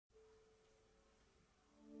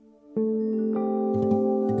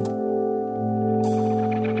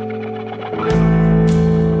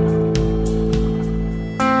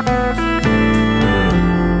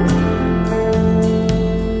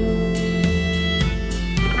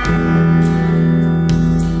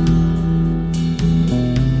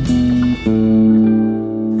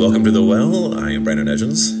Bernard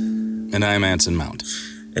Edgens. And I'm Anson Mount.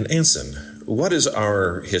 And Anson, what is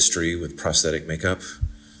our history with prosthetic makeup?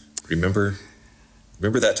 Remember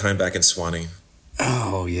that time back in Swanee?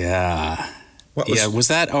 Oh, yeah. Was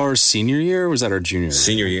that our senior year or was that our junior year?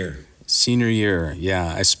 Senior year. Senior year,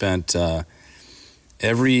 yeah. I spent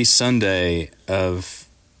every Sunday of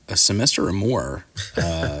a semester or more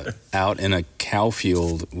out in a cow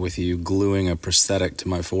field with you gluing a prosthetic to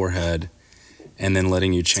my forehead and then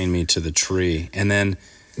letting you chain me to the tree. And then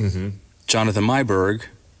Jonathan Myberg,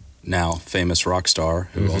 now famous rock star,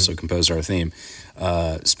 who also composed our theme,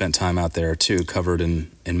 spent time out there too, covered in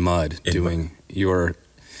mud, doing your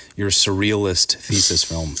surrealist thesis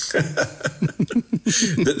film.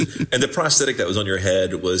 And the prosthetic that was on your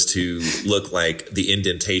head was to look like the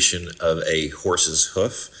indentation of a horse's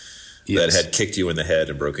hoof. Yes. That had kicked you in the head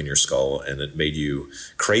and broken your skull, and it made you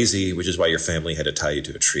crazy, which is why your family had to tie you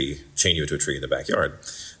to a tree, chain you to a tree in the backyard.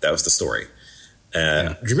 That was the story. Do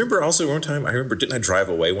you remember also one time, didn't I drive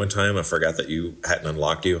away one time? I forgot that you hadn't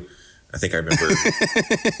unlocked you. I think I remember.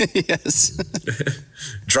 Yes.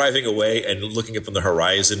 Driving away and looking up on the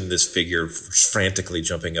horizon, this figure frantically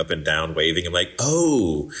jumping up and down, waving. I'm like,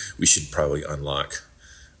 oh, we should probably unlock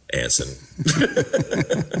Anson.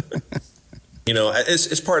 You know,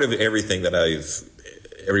 it's part of everything that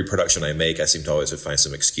every production I make, I seem to always find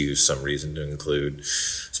some excuse, some reason to include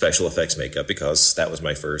special effects makeup, because that was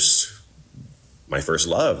my first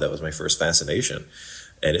love. That was my first fascination.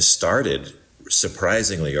 And it started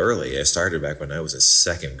surprisingly early. It started back when I was in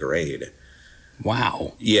second grade.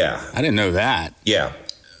 Wow. Yeah. I didn't know that. Yeah.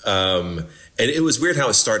 And it was weird how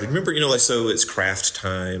it started. Remember, so it's craft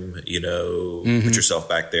time, put yourself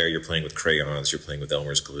back there. You're playing with crayons. You're playing with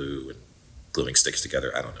Elmer's glue and gluing sticks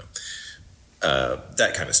together. I don't know.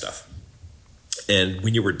 That kind of stuff. And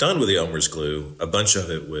when you were done with the Elmer's glue, a bunch of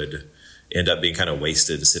it would end up being kind of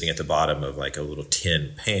wasted, sitting at the bottom of like a little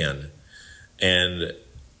tin pan. And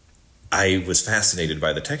I was fascinated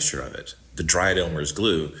by the texture of it. The dried Elmer's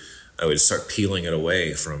glue, I would start peeling it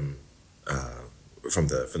away from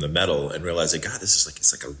the metal and realizing, God,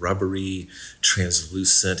 it's like a rubbery,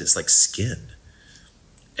 translucent. It's like skin.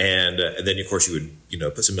 And then, of course, you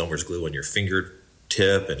would put some Elmer's glue on your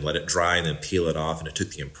fingertip and let it dry, and then peel it off, and it took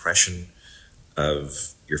the impression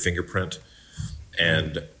of your fingerprint.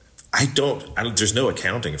 And I don't. There's no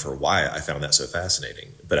accounting for why I found that so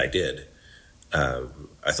fascinating, but I did.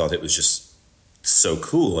 I thought it was just so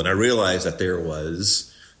cool, and I realized that there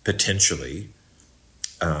was potentially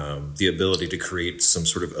the ability to create some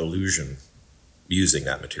sort of illusion using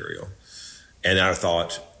that material. And I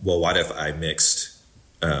thought, well, what if I mixed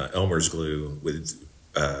Elmer's glue with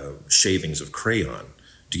shavings of crayon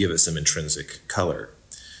to give it some intrinsic color,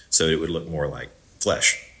 so it would look more like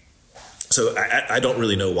flesh. So I don't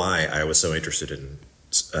really know why I was so interested in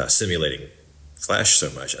simulating flesh so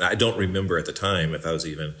much. And I don't remember at the time if I was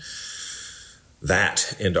even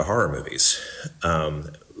that into horror movies.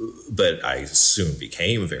 But I soon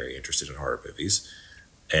became very interested in horror movies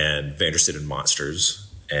and very interested in monsters.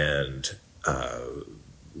 And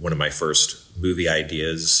one of my first movie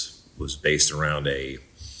ideas was based around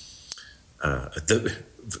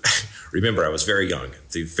remember, I was very young,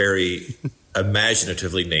 the very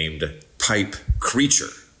imaginatively named pipe creature,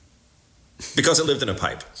 because it lived in a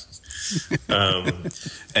pipe.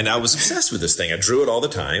 And I was obsessed with this thing. I drew it all the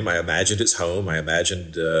time. I imagined its home. I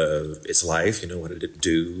imagined its life. What did it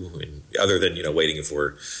do? And other than, waiting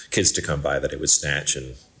for kids to come by that it would snatch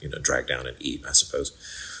and, drag down and eat, I suppose.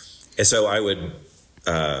 And so I would,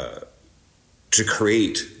 to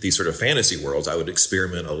create these sort of fantasy worlds, I would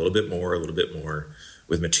experiment a little bit more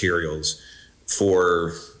with materials.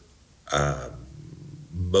 For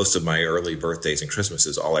most of my early birthdays and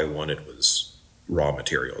Christmases, all I wanted was raw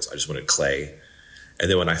materials. I just wanted clay. And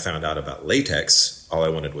then when I found out about latex, all I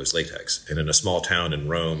wanted was latex. And in a small town in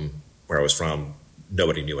Rome, where I was from,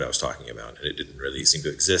 nobody knew what I was talking about, and it didn't really seem to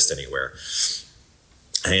exist anywhere.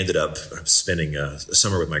 I ended up spending a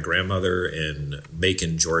summer with my grandmother in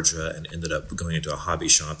Macon, Georgia, and ended up going into a hobby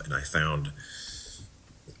shop, and I found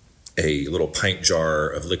a little pint jar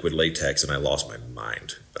of liquid latex, and I lost my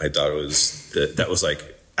mind. I thought that was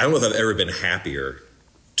like, I don't know if I've ever been happier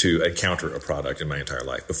to encounter a product in my entire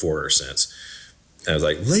life, before or since. And I was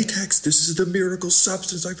like, latex, this is the miracle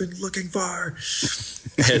substance I've been looking for.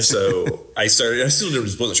 And so I still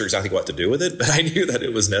wasn't sure exactly what to do with it, but I knew that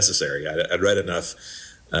it was necessary. I'd read enough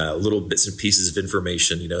little bits and pieces of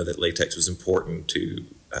information, that latex was important to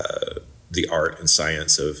the art and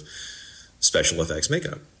science of special effects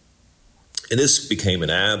makeup. And this became an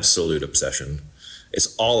absolute obsession.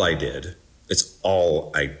 It's all I did.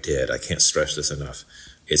 I can't stress this enough.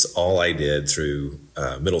 It's all I did through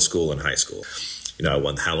middle school and high school. I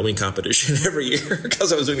won the Halloween competition every year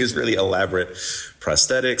because I was doing these really elaborate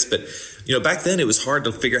prosthetics. But, back then it was hard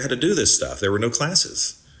to figure out how to do this stuff. There were no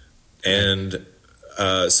classes. And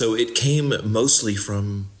so it came mostly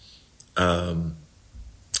from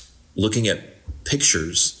looking at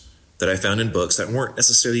pictures that I found in books that weren't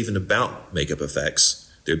necessarily even about makeup effects.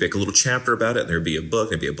 There'd be like a little chapter about it, and there'd be a book,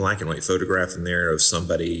 there'd be a black and white photograph in there of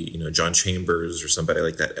somebody, John Chambers or somebody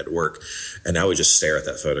like that at work. And I would just stare at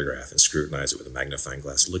that photograph and scrutinize it with a magnifying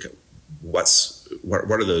glass. Look at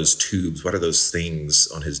what are those tubes? What are those things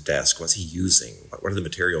on his desk? What's he using? What are the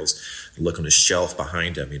materials? Look on his shelf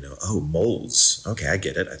behind him, oh, molds. Okay, I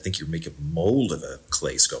get it. I think you make a mold of a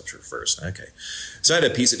clay sculpture first. Okay. So I had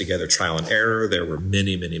to piece it together, trial and error. There were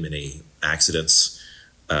many, many, many accidents,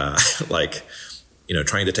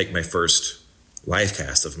 trying to take my first live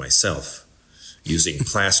cast of myself using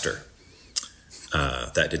plaster.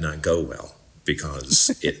 That did not go well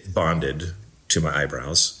because it bonded to my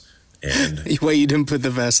eyebrows. And wait, you didn't put the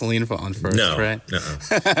Vaseline on first, right? No.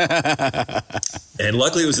 And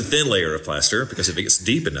luckily it was a thin layer of plaster, because if it gets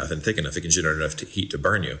deep enough and thick enough, it can generate enough heat to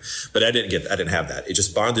burn you. But I didn't have that. It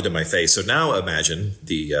just bonded to my face. So now imagine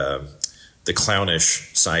the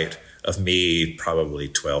clownish sight of me, probably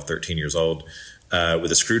 12, 13 years old,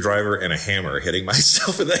 with a screwdriver and a hammer hitting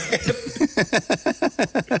myself in the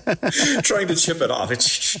hand, trying to chip it off.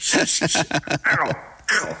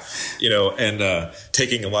 Ow, and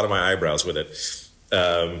taking a lot of my eyebrows with it.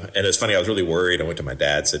 And it's funny, I was really worried. I went to my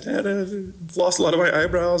dad, said, Dad, I've lost a lot of my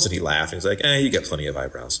eyebrows. And he laughed. And he's like, you got plenty of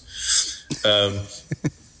eyebrows. So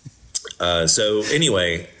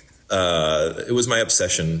anyway, it was my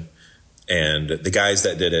obsession. And the guys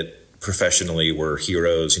that did it professionally were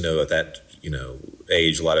heroes. At that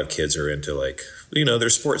age, a lot of kids are into their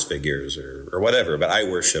sports figures or whatever. But I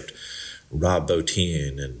worshipped Rob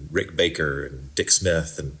Bottin and Rick Baker and Dick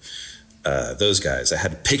Smith and those guys. I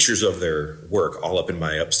had pictures of their work all up in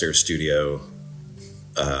my upstairs studio,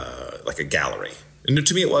 like a gallery. And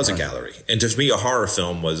to me, it was a gallery. And to me, a horror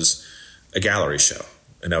film was a gallery show.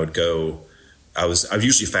 And I would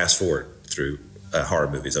usually fast forward through horror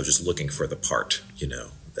movies. I was just looking for the part,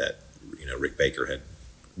 that Rick Baker had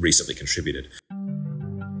recently contributed.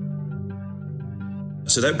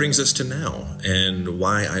 So that brings us to now, and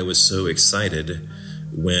why I was so excited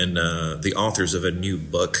when the authors of a new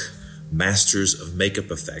book, Masters of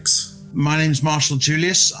Makeup Effects. My name's Marshall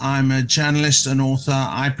Julius. I'm a journalist and author.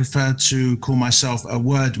 I prefer to call myself a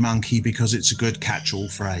word monkey because it's a good catch-all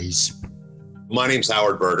phrase. My name's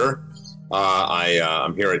Howard Berger.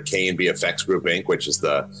 I'm here at K&B Effects Group, Inc., which is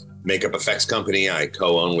the makeup effects company I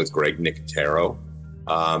co-own with Greg Nicotero.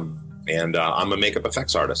 And I'm a makeup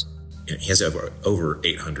effects artist. He has over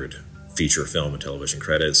 800 feature film and television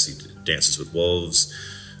credits. He did Dances with Wolves,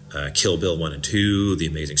 Kill Bill 1 and 2, The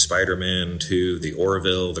Amazing Spider-Man 2, The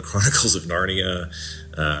Orville, The Chronicles of Narnia,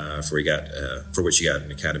 for which he got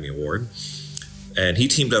an Academy Award. And he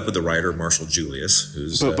teamed up with the writer Marshall Julius,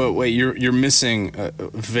 who's. But wait, you're missing a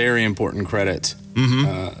very important credit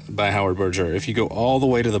by Howard Berger. If you go all the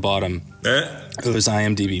way to the bottom of his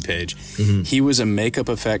IMDb page, he was a makeup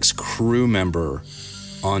effects crew member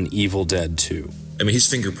on Evil Dead 2. I mean, his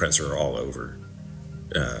fingerprints are all over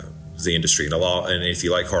the industry. And if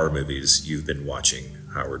you like horror movies, you've been watching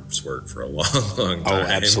Howard's work for a long, long time. Oh,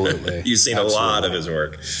 absolutely. You've seen a lot of his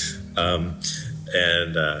work. Thank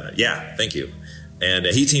you. And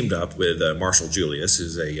he teamed up with Marshall Julius,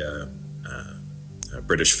 who's a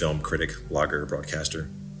British film critic, blogger, broadcaster.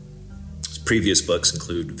 His previous books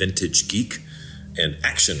include Vintage Geek and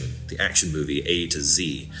Action, the action movie A to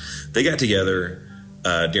Z. They got together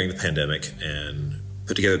during the pandemic and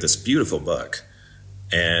put together this beautiful book.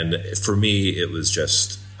 And for me, it was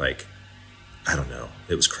just like, I don't know,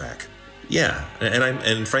 it was crack. Yeah,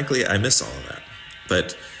 and frankly, I miss all of that.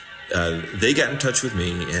 But they got in touch with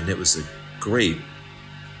me, and it was a great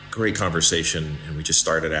conversation. And we just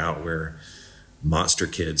started out where monster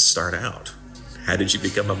kids start out. How did you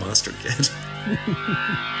become a monster kid?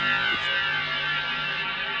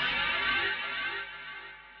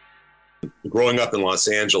 Growing up in Los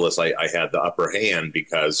Angeles, I had the upper hand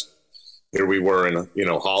because here we were in,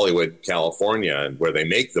 Hollywood, California, where they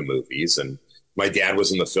make the movies. And my dad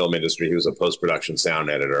was in the film industry. He was a post-production sound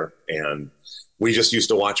editor. And we just used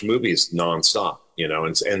to watch movies nonstop,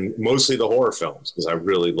 and mostly the horror films, because I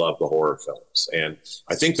really love the horror films. And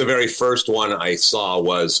I think the very first one I saw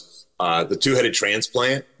was The Two-Headed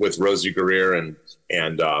Transplant with Rosie Greer and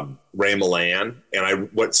Ray Milland. And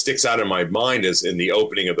what sticks out in my mind is in the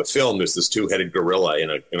opening of the film, there's this two-headed gorilla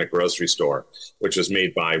in a grocery store, which was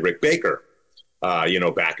made by Rick Baker,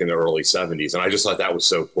 back in the early 70s. And I just thought that was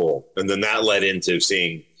so cool. And then that led into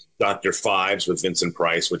seeing Dr. Fives with Vincent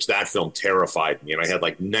Price, which that film terrified me. And I had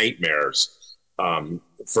like nightmares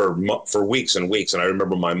for weeks and weeks. And I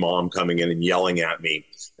remember my mom coming in and yelling at me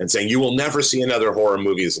and saying, "You will never see another horror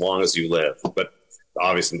movie as long as you live." But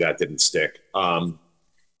obviously that didn't stick.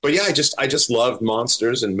 But yeah, I just loved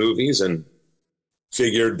monsters and movies and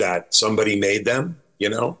figured that somebody made them, you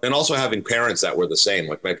know, and also having parents that were the same.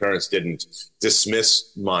 Like my parents didn't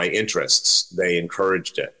dismiss my interests. They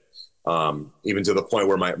encouraged it. Even to the point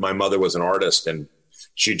where my mother was an artist and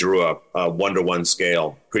she drew a 1-to-1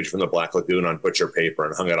 scale Creature from the Black Lagoon on butcher paper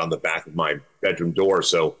and hung it on the back of my bedroom door.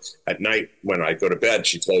 So at night when I go to bed,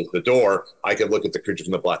 she closed the door. I could look at the Creature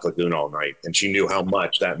from the Black Lagoon all night. And she knew how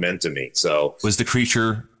much that meant to me. So was the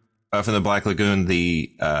Creature from the Black Lagoon did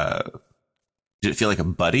it feel like a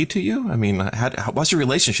buddy to you? I mean, what's your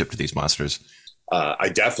relationship to these monsters? I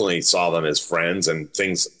definitely saw them as friends and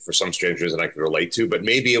things for some strangers that I could relate to, but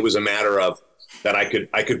maybe it was a matter of that I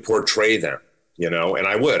could portray them, you know, and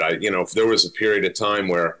I would, if there was a period of time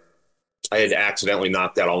where I had accidentally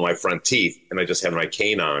knocked out all my front teeth and I just had my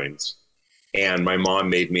canines and my mom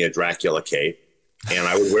made me a Dracula cape and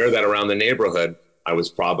I would wear that around the neighborhood. I was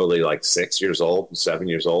probably like 6 years old, 7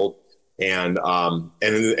 years old. And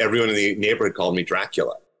everyone in the neighborhood called me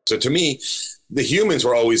Dracula. So to me, the humans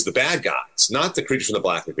were always the bad guys, not the Creature from the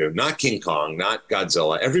Black Lagoon, not King Kong, not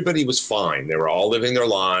Godzilla. Everybody was fine. They were all living their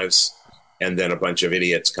lives. And then a bunch of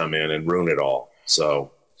idiots come in and ruin it all.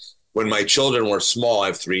 So when my children were small, I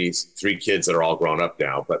have three kids that are all grown up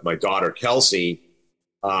now. But my daughter, Kelsey,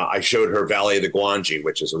 I showed her Valley of the Guanji,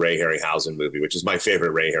 which is a Ray Harryhausen movie, which is my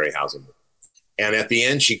favorite Ray Harryhausen movie. And at the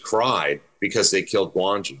end, she cried because they killed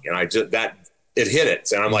Guanji. And it hit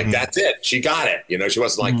it. And I'm like, that's it. She got it. You know, she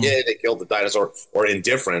wasn't like, yeah, they killed the dinosaur or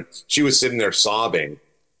indifferent. She was sitting there sobbing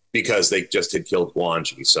because they just had killed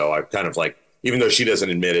Guanji. So I'm kind of like, even though she doesn't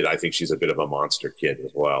admit it, I think she's a bit of a monster kid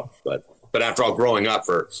as well. But after all, growing up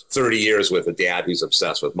for 30 years with a dad who's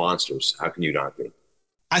obsessed with monsters, how can you not be?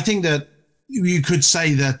 I think that you could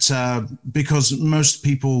say that because most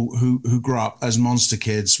people who grew up as monster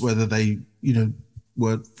kids, whether they,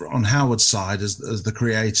 were on Howard's side as the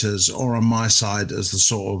creators or on my side as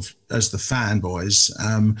the fanboys,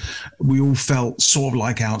 we all felt sort of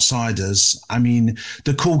like outsiders. I mean,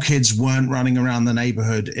 the cool kids weren't running around the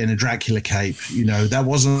neighborhood in a Dracula cape. That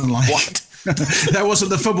wasn't like what? That wasn't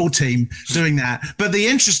the football team doing that. But the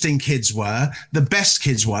interesting kids were, the best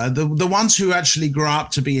kids were, the ones who actually grew up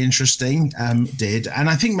to be interesting did. And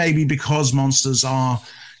I think maybe because monsters are,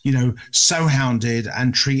 so hounded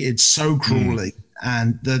and treated so cruelly.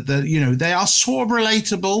 And they are sort of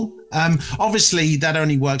relatable. Obviously, that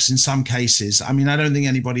only works in some cases. I mean, I don't think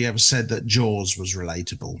anybody ever said that Jaws was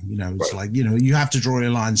relatable. It's like, you have to draw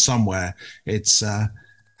your line somewhere. It's,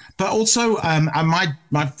 but also,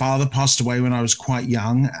 my father passed away when I was quite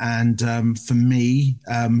young, and for me,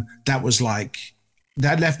 that was like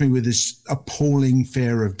that left me with this appalling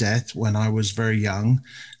fear of death when I was very young,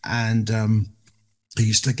 and I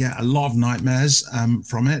used to get a lot of nightmares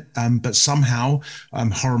from it, but somehow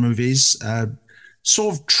horror movies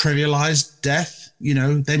sort of trivialized death.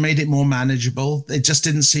 They made it more manageable. It just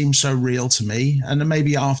didn't seem so real to me. And then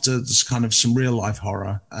maybe after this kind of some real life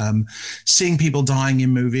horror, seeing people dying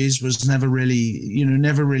in movies was never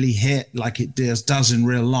really hit like it does in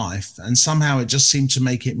real life. And somehow it just seemed to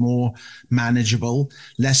make it more manageable,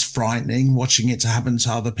 less frightening, watching it to happen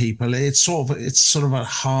to other people. It's sort of a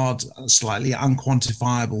hard, slightly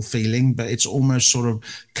unquantifiable feeling, but it's almost sort of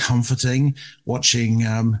comforting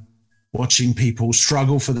watching people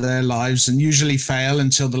struggle for their lives and usually fail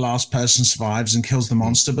until the last person survives and kills the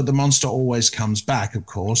monster. But the monster always comes back, of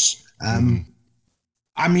course.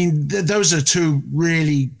 I mean, those are two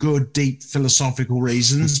really good, deep philosophical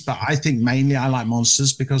reasons. But I think mainly I like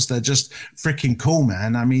monsters because they're just freaking cool,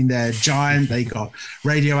 man. I mean, they're giant. They got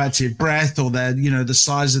radioactive breath, or they're, the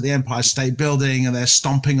size of the Empire State Building, and they're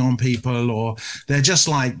stomping on people, or they're just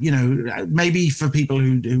like, maybe for people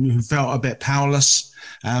who felt a bit powerless.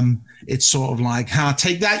 It's sort of like,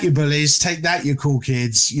 take that, you bullies, take that, you cool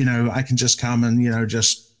kids. I can just come and,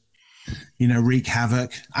 wreak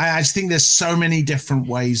havoc. I just think there's so many different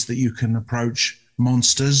ways that you can approach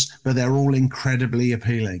monsters, but they're all incredibly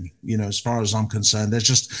appealing, as far as I'm concerned. There's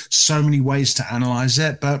just so many ways to analyze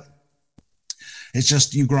it, but it's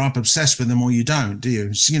just you grow up obsessed with them or you don't, do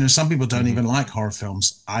you? So, some people don't even like horror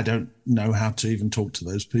films. I don't know how to even talk to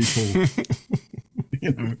those people.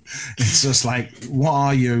 It's just like, what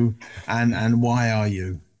are you and why are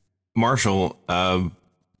you? Marshall,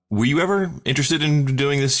 Were you ever interested in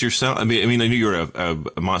doing this yourself? I mean, I knew you were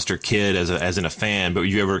a monster kid as in a fan, but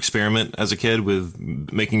would you ever experiment as a kid with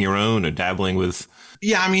making your own or dabbling with?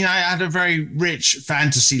 Yeah, I mean, I had a very rich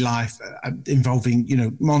fantasy life involving,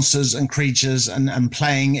 monsters and creatures and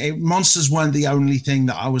playing. Monsters weren't the only thing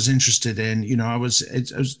that I was interested in.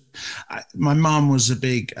 My mom was a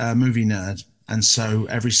big movie nerd. And so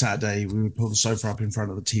every Saturday we would pull the sofa up in front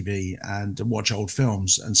of the TV and watch old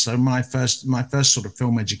films. And so my first sort of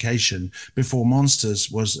film education before Monsters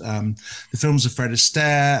was the films of Fred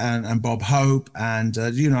Astaire and Bob Hope. And,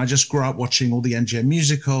 I just grew up watching all the MGM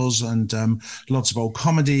musicals and lots of old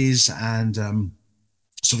comedies and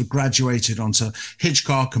sort of graduated onto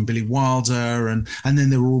Hitchcock and Billy Wilder. And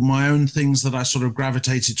then there were all my own things that I sort of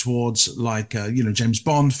gravitated towards, like, James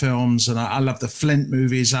Bond films. And I love the Flint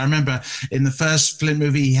movies. I remember in the first Flint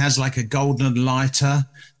movie, he has like a golden lighter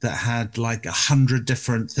that had like 100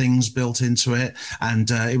 different things built into it.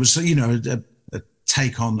 And it was, a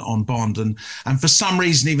take on Bond. And for some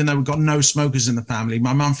reason, even though we've got no smokers in the family,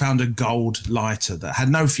 my mum found a gold lighter that had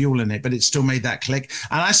no fuel in it, but it still made that click.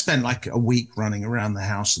 And I spent like a week running around the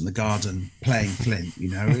house and the garden playing Flint.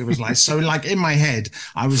 It was like, so like in my head,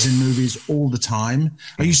 I was in movies all the time.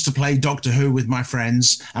 I used to play Doctor Who with my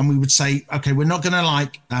friends, and we would say, okay, we're not going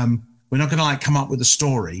to come up with a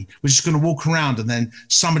story. We're just going to walk around, and then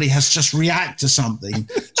somebody has to just react to something.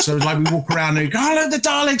 So like we walk around and we go, oh, look, the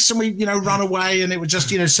Daleks, and we, run away. And it would just,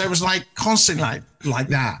 so it was like constant like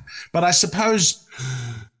that. But I suppose,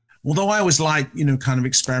 although I always like, kind of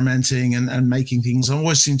experimenting and making things, I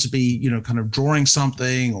always seem to be, kind of drawing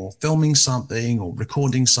something or filming something or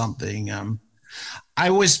recording something. I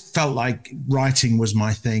always felt like writing was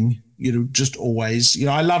my thing. Just always,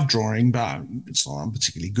 I love drawing, but it's not I'm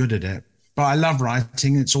particularly good at it. But I love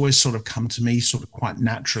writing. It's always sort of come to me sort of quite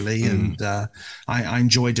naturally. And I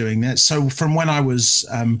enjoy doing that. So from when I was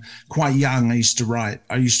quite young, I used to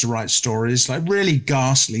write stories, like really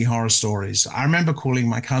ghastly horror stories. I remember calling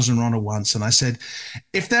my cousin Ronald once and I said,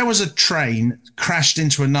 if there was a train crashed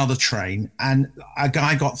into another train and a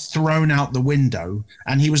guy got thrown out the window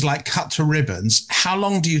and he was like cut to ribbons, how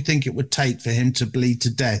long do you think it would take for him to bleed to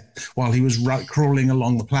death while he was crawling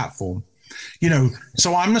along the platform?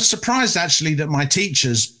 So I'm not surprised actually that my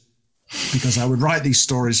teachers, because I would write these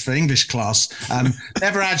stories for English class,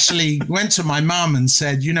 never actually went to my mum and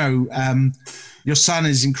said, your son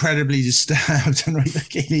is incredibly disturbed and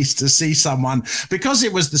he needs to see someone, because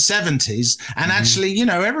it was the 70s. And actually,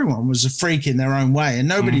 everyone was a freak in their own way and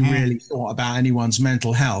nobody really thought about anyone's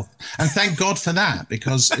mental health. And thank God for that,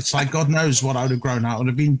 because it's like, God knows what I would have grown up. I would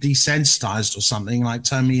have been desensitized or something, like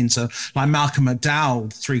turn me into like Malcolm McDowell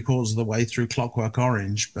 3/4 of the way through Clockwork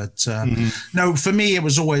Orange. But no, for me, it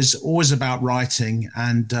was always about writing.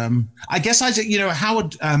 And I guess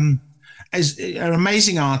Howard, is an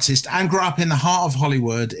amazing artist and grew up in the heart of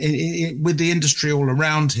Hollywood with the industry all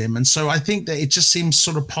around him. And so I think that it just seems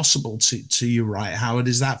sort of possible to you, right, Howard?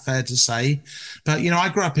 Is that fair to say? But, I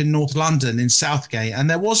grew up in North London in Southgate, and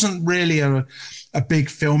there wasn't really a big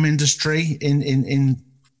film industry in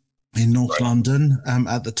North London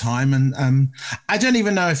at the time. And I don't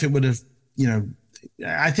even know if it would have,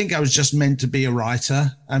 I think I was just meant to be a writer.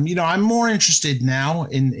 I'm more interested now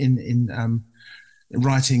in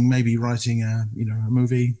writing a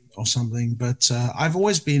movie or something, but I've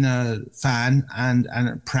always been a fan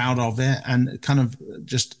and proud of it, and kind of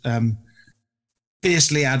just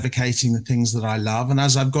fiercely advocating the things that I love. And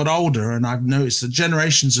as I've got older, and I've noticed the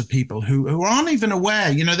generations of people who aren't even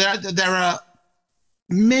aware, there are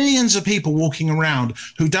millions of people walking around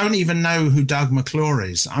who don't even know who Doug McClure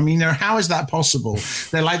is. I mean, how is that possible?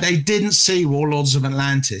 They're like, they didn't see Warlords of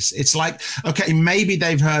Atlantis. It's like, okay, maybe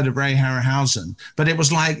they've heard of Ray Harryhausen, but it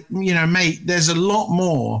was like, mate, there's a lot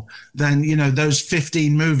more than, those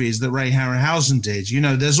 15 movies that Ray Harryhausen did.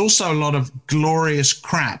 There's also a lot of glorious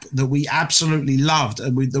crap that we absolutely loved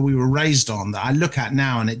and that we were raised on, that I look at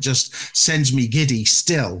now and it just sends me giddy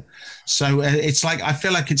still. So it's like, I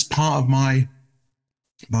feel like it's part of my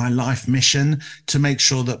life mission to make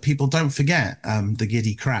sure that people don't forget the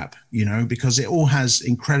giddy crap, because it all has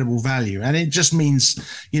incredible value, and it just means,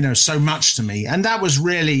 so much to me. And that was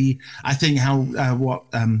really, I think, how what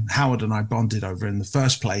Howard and I bonded over in the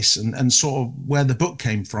first place, and sort of where the book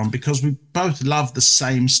came from, because we both love the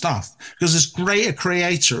same stuff. Because as great a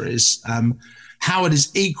creator is, Howard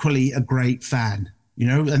is equally a great fan. You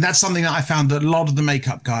know, and that's something that I found that a lot of the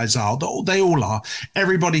makeup guys are. They all are.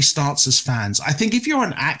 Everybody starts as fans. I think if you're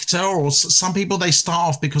an actor, or some people, they start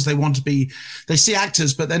off because they want to be, they see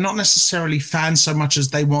actors, but they're not necessarily fans so much as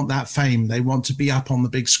they want that fame. They want to be up on the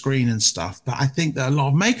big screen and stuff. But I think that a lot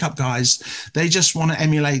of makeup guys, they just want to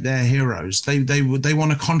emulate their heroes. They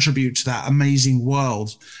want to contribute to that amazing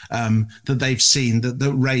world that they've seen,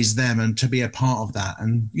 that raised them, and to be a part of that.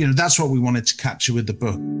 And, you know, that's what we wanted to capture with the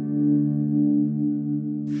book.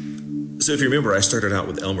 So if you remember, I started out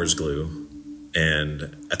with Elmer's glue,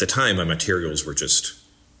 and at the time my materials were just,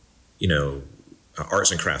 you know,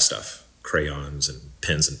 arts and crafts stuff, crayons and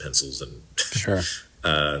pens and pencils, and sure.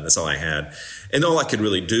 That's all I had. And all I could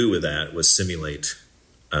really do with that was simulate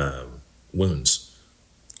wounds,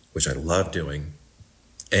 which I loved doing.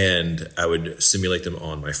 And I would simulate them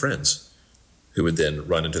on my friends, who would then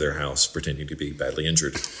run into their house pretending to be badly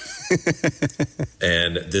injured.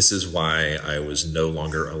 And this is why I was no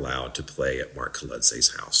longer allowed to play at Mark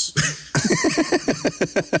Kaledze's house.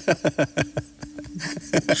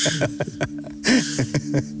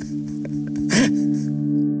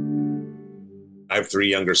 I have 3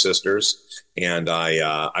 younger sisters, and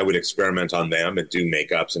I would experiment on them and do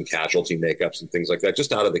makeups and casualty makeups and things like that,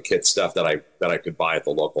 just out of the kit stuff that I could buy at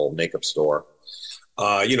the local makeup store.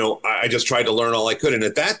 You know, I just tried to learn all I could. And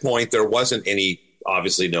at that point, there wasn't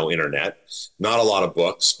obviously no internet, not a lot of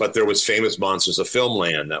books, but there was Famous Monsters of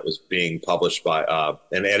Filmland that was being published by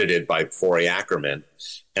and edited by Forey Ackerman.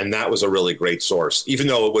 And that was a really great source, even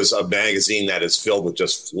though it was a magazine that is filled with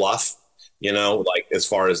just fluff, you know, like as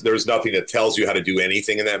far as there's nothing that tells you how to do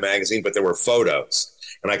anything in that magazine, but there were photos.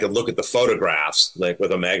 And I could look at the photographs like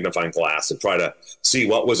with a magnifying glass and try to see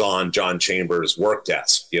what was on John Chambers' work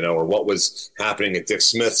desk, you know, or what was happening at Dick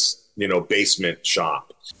Smith's, you know, basement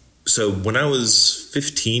shop. So when I was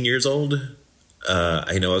 15 years old,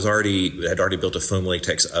 I know had already built a foam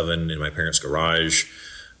latex oven in my parents' garage.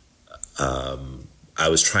 I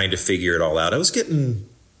was trying to figure it all out. I was figuring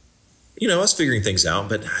things out,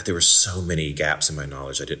 but there were so many gaps in my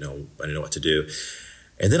knowledge. I didn't know what to do.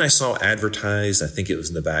 And then I saw advertised, I think it was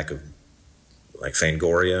in the back of like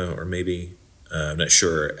Fangoria, or maybe, I'm not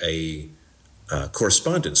sure, a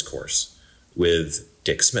correspondence course with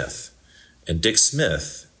Dick Smith. And Dick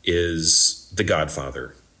Smith is the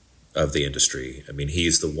godfather of the industry. I mean,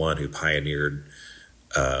 he's the one who pioneered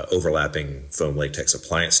overlapping foam latex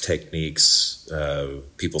appliance techniques.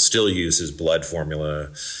 People still use his blood formula.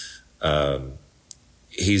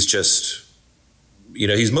 He's just, you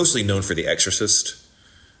know, he's mostly known for The Exorcist.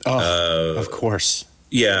 Oh, of course.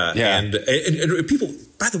 Yeah. And people,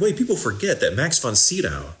 by the way, people forget that Max von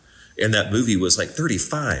Sydow in that movie was like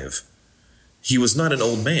 35. He was not an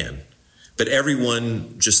old man, but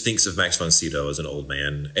everyone just thinks of Max von Sydow as an old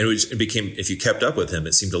man. And it became, if you kept up with him,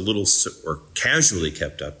 it seemed a little, or casually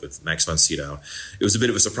kept up with Max von Sydow. It was a bit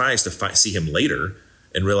of a surprise to see him later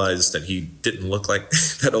and realize that he didn't look like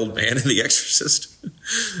that old man in The Exorcist.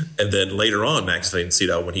 And then later on, Max von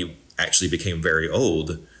Sydow, when he actually became very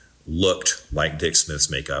old, looked like Dick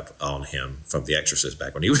Smith's makeup on him from The Exorcist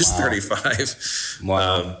back when he was 35.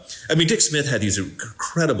 Wow. I mean, Dick Smith had these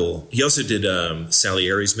incredible, he also did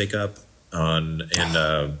Salieri's makeup on,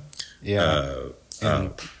 and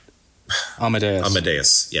Amadeus.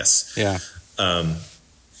 Amadeus, yes. Yeah.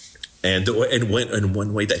 And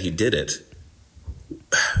one way that he did it,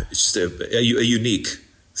 it's just a unique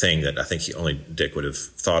thing that I think only Dick would have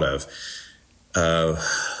thought of.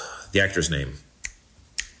 The actor's name.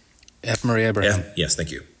 F. Murray Abraham. Yes, thank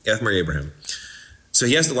you. F. Murray Abraham. So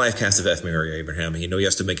he has the life cast of F. Murray Abraham. He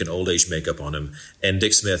has to make an old age makeup on him. And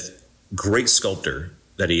Dick Smith, great sculptor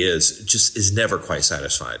that he is, just is never quite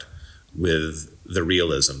satisfied with the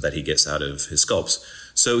realism that he gets out of his sculpts.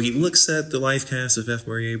 So he looks at the life cast of F.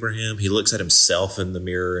 Murray Abraham. He looks at himself in the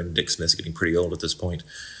mirror, and Dick Smith's getting pretty old at this point.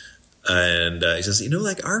 And he says,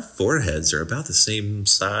 like our foreheads are about the same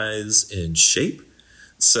size and shape.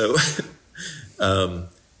 So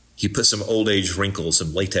he puts some old age wrinkles,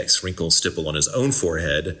 some latex wrinkle stipple on his own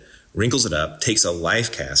forehead, wrinkles it up, takes a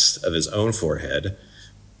life cast of his own forehead,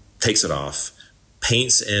 takes it off,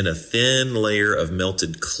 paints in a thin layer of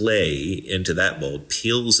melted clay into that mold,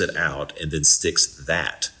 peels it out, and then sticks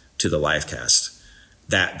that to the life cast.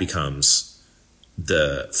 That becomes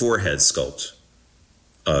the forehead sculpt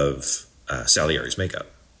of Salieri's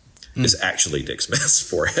makeup. Is actually Dick Smith's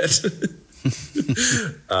forehead.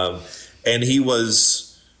 And he was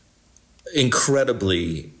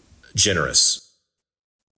incredibly generous.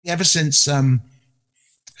 Ever since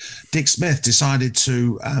Dick Smith decided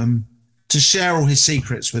to share all his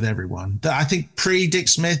secrets with everyone. I think pre-Dick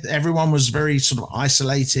Smith, everyone was very sort of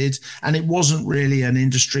isolated, and it wasn't really an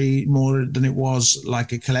industry more than it was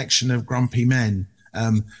like a collection of grumpy men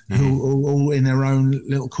who are all in their own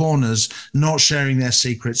little corners, not sharing their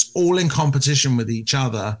secrets, all in competition with each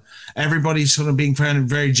other. Everybody's sort of being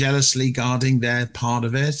very jealously guarding their part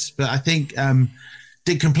of it. But I think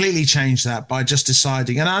Dick completely changed that by just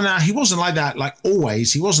deciding, and I know he wasn't like that, like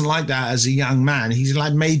always. He wasn't like that as a young man. He's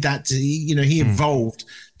like made that, he evolved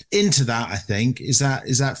into that, I think. Is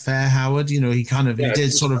that fair, Howard? He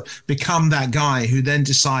did sort of become that guy who then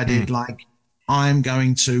decided like, I'm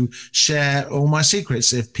going to share all my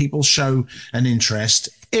secrets if people show an interest,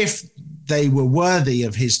 if they were worthy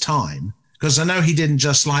of his time. Because I know he didn't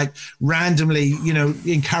just like randomly,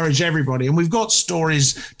 encourage everybody. And we've got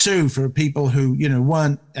stories too for people who,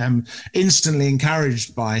 weren't instantly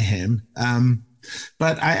encouraged by him.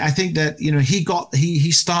 But I think that,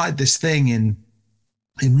 he started this thing in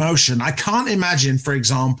motion. I can't imagine, for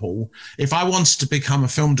example, if I wanted to become a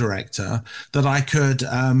film director, that I could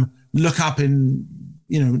look up in,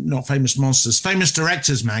 not Famous Monsters, Famous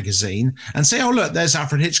Directors magazine and say, oh, look, there's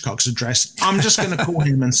Alfred Hitchcock's address. I'm just going to call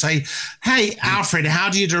him and say, hey, Alfred, how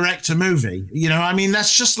do you direct a movie?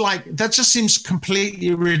 That just seems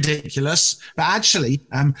completely ridiculous. But actually,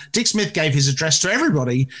 Dick Smith gave his address to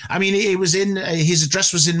everybody. I mean, his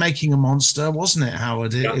address was in Making a Monster, wasn't it,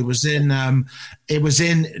 Howard? It was in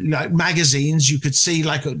like magazines. You could see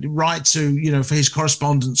like right to, for his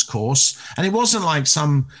correspondence course. And it wasn't like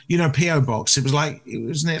some, P.O. box. It was like,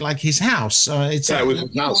 wasn't it like his house? It was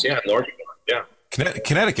his house. Yeah, in Oregon. Yeah,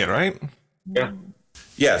 Connecticut, right? Yeah,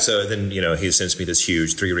 yeah. So then he sends me this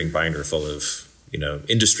huge 3-ring binder full of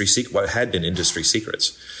what had been industry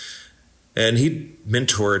secrets, and he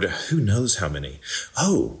mentored who knows how many.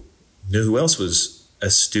 Oh, know who else was a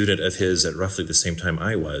student of his at roughly the same time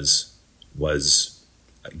I was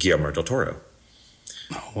Guillermo del Toro.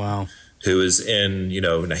 Oh, wow. Who was in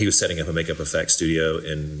now he was setting up a makeup effects studio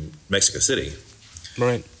in Mexico City.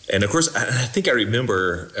 Right. And of course, I think I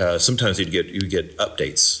remember sometimes you get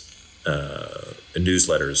updates and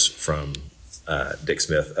newsletters from Dick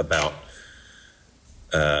Smith about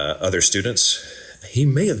other students. He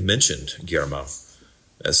may have mentioned Guillermo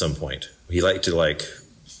at some point. He liked to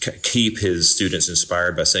keep his students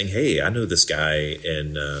inspired by saying, hey, I know this guy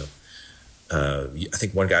in I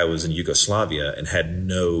think one guy was in Yugoslavia and had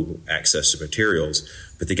no access to materials,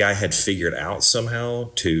 but the guy had figured out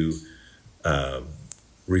somehow to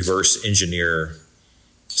reverse engineer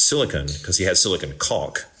silicon because he had silicon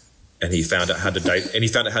caulk, and he found out how to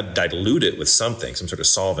dilute it with some sort of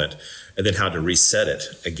solvent, and then how to reset it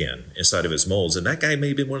again inside of his molds. And that guy may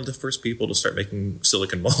have been one of the first people to start making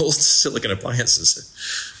silicon molds, silicon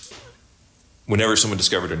appliances. Whenever someone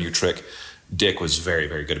discovered a new trick, Dick was very,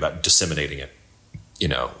 very good about disseminating it.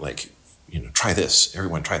 Try this,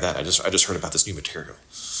 everyone try that. I just heard about this new material.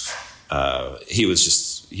 He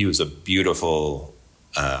was a beautiful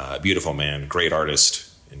man, great artist,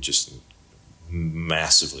 and just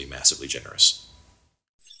massively, massively generous.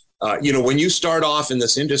 When you start off in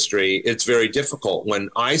this industry, it's very difficult. When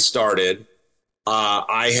I started,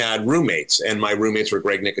 I had roommates, and my roommates were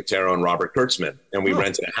Greg Nicotero and Robert Kurtzman, and we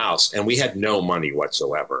rented a house, and we had no money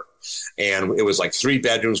whatsoever. And it was like 3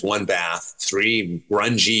 bedrooms, 1 bath, 3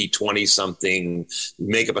 grungy 20-something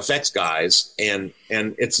makeup effects guys, and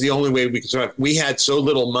it's the only way we could survive. We had so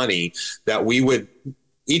little money that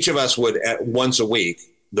each of us would once a week,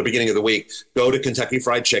 the beginning of the week, go to Kentucky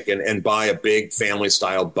Fried Chicken and buy a big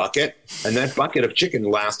family-style bucket, and that bucket of chicken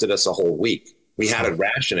lasted us a whole week. We had to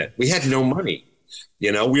ration it. We had no money.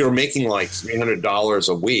 We were making like $300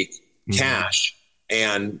 a week cash,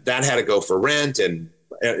 and that had to go for rent and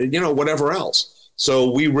whatever else.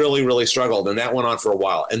 So we really, really struggled, and that went on for a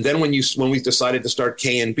while. And then when we decided to start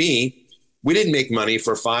K&B, we didn't make money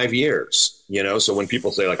for 5 years. So when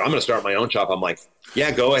people say like, I'm going to start my own shop, I'm like,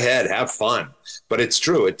 yeah, go ahead, have fun. But it's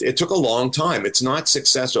true. It took a long time. It's not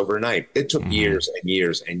success overnight. It took years and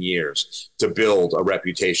years and years to build a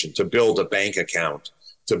reputation, to build a bank account,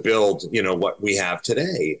 to build, what we have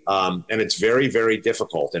today. And it's very, very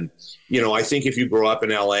difficult. And, I think if you grow up in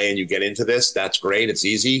LA and you get into this, that's great. It's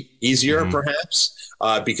easier perhaps,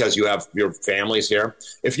 because you have your families here.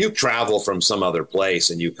 If you travel from some other place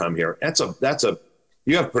and you come here,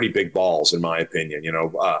 you have pretty big balls, in my opinion.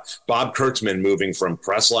 Bob Kurtzman moving from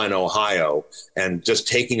Crestline, Ohio, and just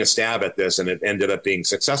taking a stab at this, and it ended up being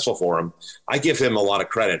successful for him. I give him a lot of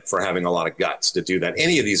credit for having a lot of guts to do that.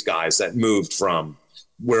 Any of these guys that moved from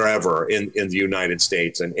wherever in the United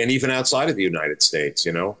States and even outside of the United States,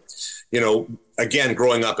 again,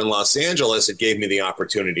 growing up in Los Angeles, it gave me the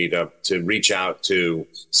opportunity to reach out to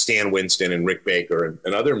Stan Winston and Rick Baker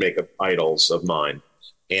and other makeup idols of mine.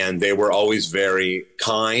 And they were always very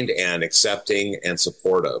kind and accepting and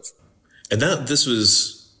supportive. And this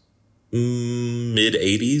was mid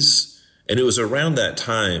 80s. And it was around that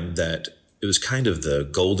time that it was kind of the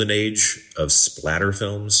golden age of splatter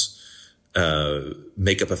films.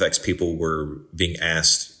 Makeup effects people were being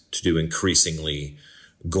asked to do increasingly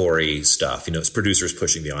gory stuff. It's producers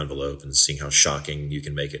pushing the envelope and seeing how shocking you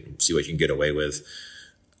can make it and see what you can get away with.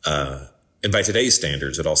 And by today's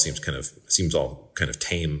standards, it all seems all kind of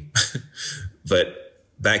tame. But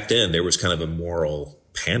back then there was kind of a moral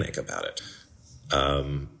panic about it.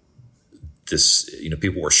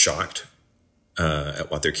 People were shocked at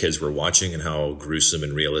what their kids were watching and how gruesome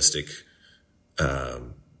and realistic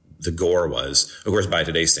the gore was. Of course, by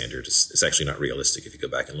today's standards, it's actually not realistic if you go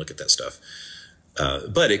back and look at that stuff.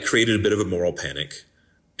 But it created a bit of a moral panic.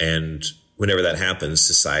 And whenever that happens,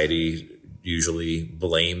 society usually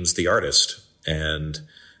blames the artist. And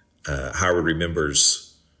Howard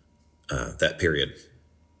remembers that period.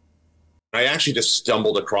 I actually just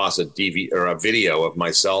stumbled across a video of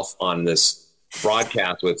myself on this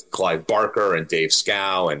broadcast with Clive Barker and Dave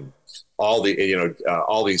Scow and all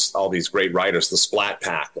these great writers, the Splat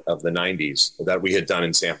Pack of the 90s that we had done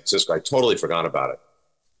in San Francisco. I totally forgot about it.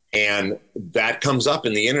 And that comes up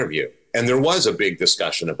in the interview. And there was a big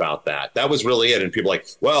discussion about that. That was really it. And people like,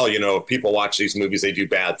 well, if people watch these movies, they do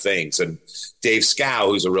bad things. And Dave Scow,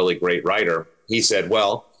 who's a really great writer, he said,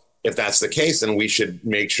 well, if that's the case, then we should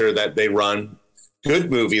make sure that they run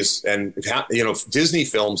good movies and, Disney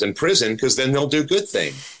films in prison, because then they'll do good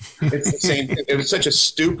things. It's the same. It was such a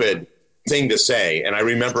stupid thing to say. And I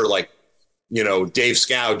remember Dave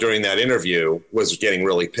Scow during that interview was getting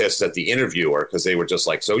really pissed at the interviewer because they were just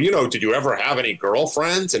like, so, did you ever have any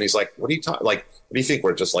girlfriends? And he's like, what are you talking? Like, what do you think?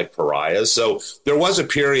 We're just like pariahs. So there was a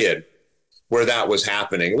period where that was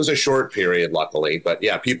happening. It was a short period, luckily. But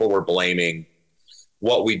yeah, people were blaming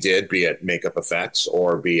what we did, be it makeup effects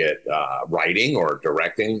or be it writing or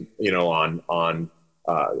directing, on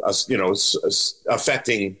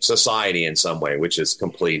affecting society in some way, which is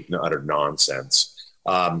complete and utter nonsense.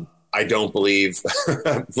 I don't believe,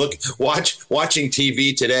 watching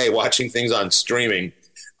TV today, watching things on streaming,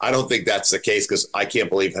 I don't think that's the case, because I can't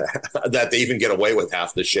believe that they even get away with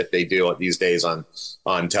half the shit they do these days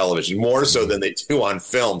on television, more so than they do on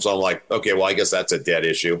film. So I'm like, okay, well, I guess that's a dead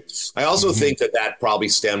issue. I also think that probably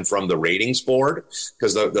stemmed from the ratings board,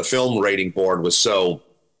 because the film rating board was so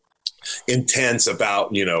intense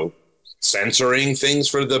about, censoring things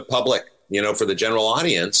for the public, for the general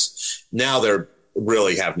audience. Now they're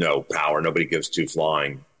really have no power. Nobody gives two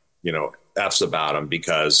flying, F's about them,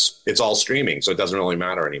 because it's all streaming. So it doesn't really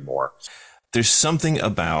matter anymore. There's something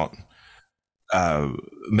about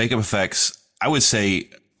makeup effects, I would say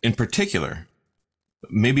in particular,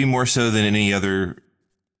 maybe more so than any other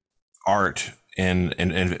art and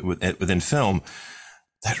within film,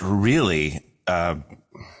 that really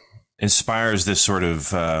inspires this sort of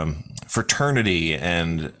fraternity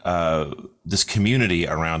and this community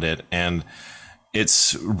around it. And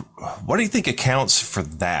what do you think accounts for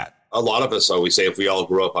that? A lot of us always say if we all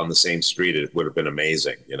grew up on the same street, it would have been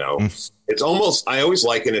amazing. It's almost, I always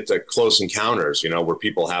liken it to Close Encounters, where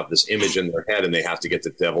people have this image in their head and they have to get to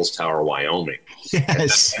Devil's Tower, Wyoming.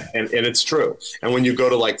 Yes. And it's true. And when you go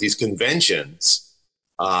to like these conventions,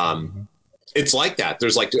 it's like that.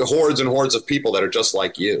 There's like hordes and hordes of people that are just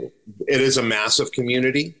like you. It is a massive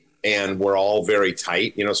community, and we're all very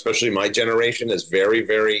tight, especially my generation is very,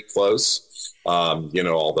 very close. All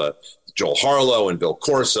the Joel Harlow and Bill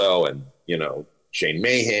Corso and, Shane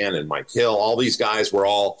Mahan and Mike Hill, all these guys were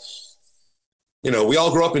all, we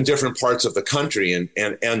all grew up in different parts of the country and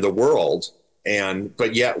the world.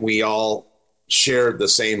 But yet we all shared the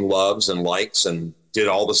same loves and likes and did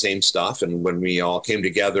all the same stuff. And when we all came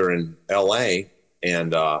together in LA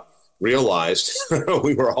and realized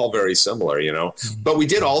we were all very similar, but we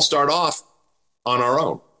did all start off on our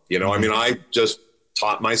own. I just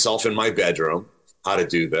taught myself in my bedroom how to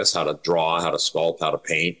do this, how to draw, how to sculpt, how to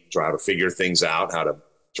paint, try to figure things out, how to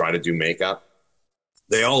try to do makeup.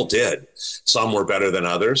 They all did. Some were better than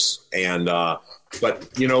others. And, but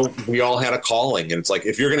we all had a calling, and it's like,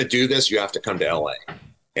 if you're going to do this, you have to come to LA.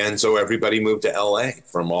 And so everybody moved to LA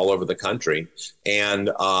from all over the country.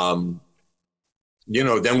 And,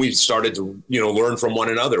 then we started to, learn from one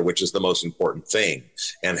another, which is the most important thing,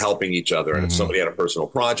 and helping each other. And if somebody had a personal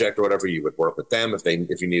project or whatever, you would work with them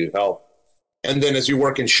if you needed help. And then as you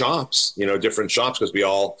work in shops, different shops, because we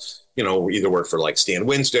all, either work for like Stan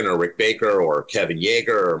Winston or Rick Baker or Kevin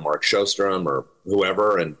Yeager or Mark Shostrom or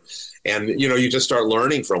whoever. And you just start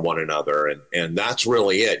learning from one another. And that's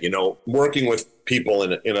really it, working with people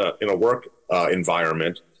in a work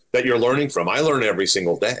environment that you're learning from. I learn every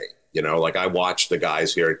single day, like I watch the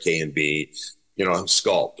guys here at K&B,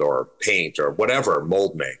 sculpt or paint or whatever,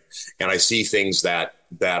 mold make. And I see things that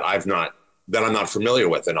I'm not familiar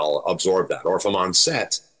with, and I'll absorb that. Or if I'm on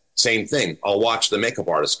set, same thing. I'll watch the makeup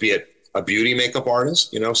artist, be it a beauty makeup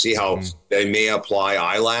artist, see how they may apply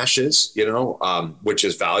eyelashes, which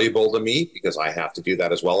is valuable to me because I have to do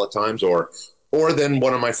that as well at times. Or then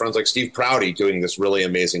one of my friends like Steve Prouty doing this really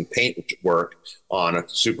amazing paint work on a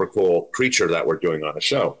super cool creature that we're doing on a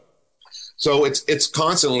show. So it's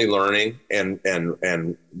constantly learning and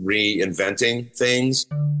reinventing things.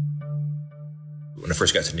 When I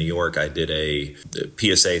first got to New York, I did a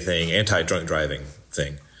PSA thing, anti-drunk driving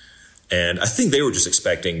thing. And I think they were just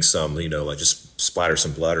expecting some, like just splatter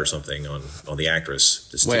some blood or something on the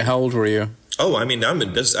actress. Wait, how old were you? Oh, I mean, I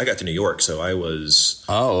got to New York, so I was...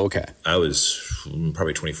 Oh, okay. I was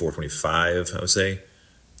probably 24, 25, I would say,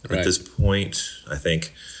 at this point, I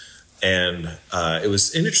think. And it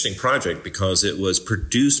was an interesting project because it was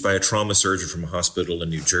produced by a trauma surgeon from a hospital in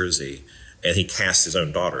New Jersey. And he cast his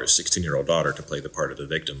own daughter, his 16-year-old daughter, to play the part of the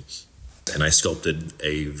victim. And I sculpted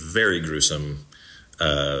a very gruesome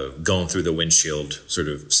going through the windshield sort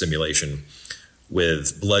of simulation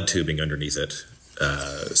with blood tubing underneath it.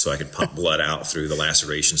 So I could pump blood out through the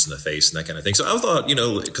lacerations in the face and that kind of thing. So I thought,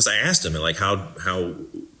 because I asked him, like, how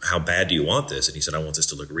bad do you want this? And he said, I want this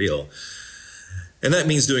to look real. And that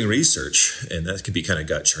means doing research. And that can be kind of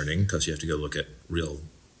gut churning because you have to go look at real,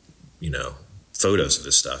 photos of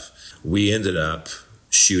this stuff. We ended up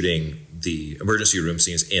shooting the emergency room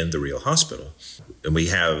scenes in the real hospital. And we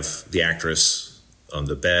have the actress on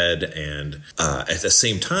the bed, and at the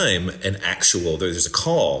same time, there's a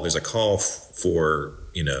call for,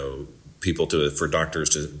 for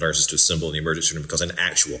doctors, nurses to assemble in the emergency room because an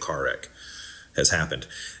actual car wreck has happened.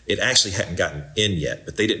 It actually hadn't gotten in yet,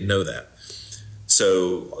 but they didn't know that.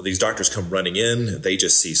 So these doctors come running in, they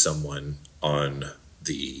just see someone on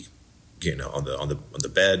the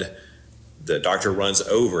bed. The doctor runs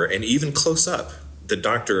over, and even close up, the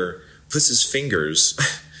doctor puts his fingers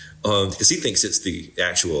on, because he thinks it's the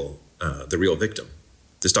actual, the real victim.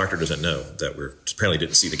 This doctor doesn't know that apparently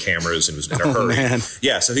didn't see the cameras and was in a hurry. Man.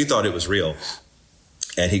 Yeah, so he thought it was real.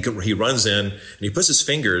 And he runs in, and he puts his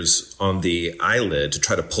fingers on the eyelid to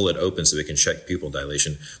try to pull it open so he can check pupil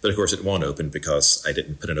dilation. But of course, it won't open because I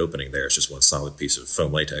didn't put an opening there. It's just one solid piece of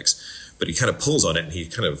foam latex. But he kind of pulls on it, and he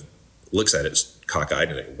kind of looks at it cockeyed,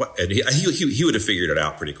 and he would have figured it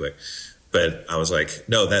out pretty quick. But I was like,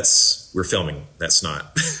 no, we're filming. That's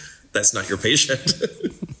not your patient.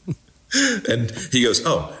 And he goes,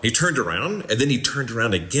 oh, he turned around, and then he turned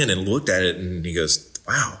around again and looked at it, and he goes,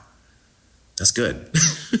 wow, that's good.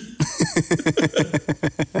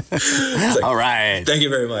 Like, all right. Thank you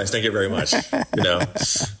very much. But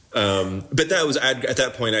that was, at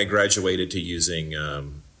that point, I graduated to using,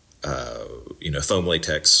 foam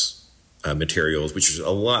latex materials, which is a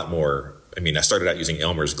lot more. I mean, I started out using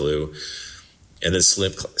Elmer's glue and then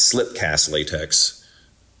slip cast latex,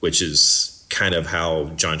 which is kind of how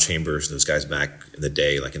John Chambers and those guys back in the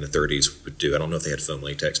day, like in the 30s, would do. I don't know if they had foam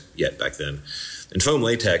latex yet back then. And foam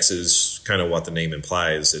latex is kind of what the name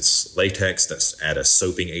implies. It's latex that's add a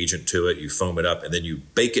soaping agent to it. You foam it up, and then you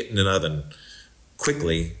bake it in an oven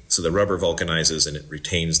quickly so the rubber vulcanizes and it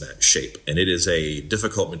retains that shape. And it is a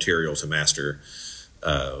difficult material to master.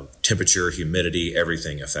 Temperature, humidity,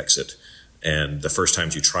 everything affects it. And the first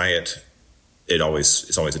times you try it,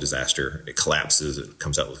 it's always a disaster. It collapses. It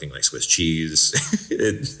comes out looking like Swiss cheese.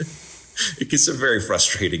 It gets a very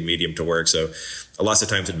frustrating medium to work. So lots of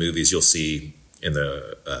times in movies, you'll see in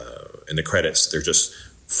the credits, they're just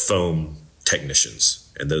foam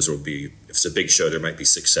technicians. And those will be, if it's a big show, there might be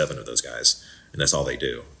 6-7 of those guys. And that's all they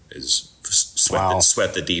do is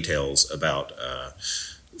sweat the details about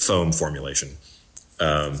foam formulation.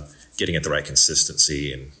 Getting it the right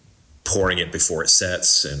consistency and pouring it before it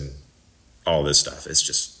sets and all this stuff.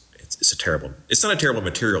 It's not a terrible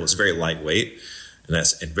material. It's very lightweight, and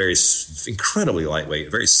very incredibly lightweight,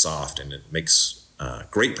 very soft, and it makes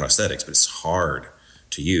great prosthetics, but it's hard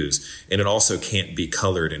to use. And it also can't be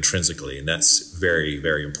colored intrinsically, and that's very,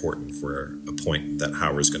 very important for a point that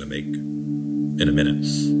Howard's going to make in a minute.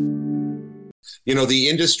 The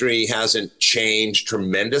industry hasn't changed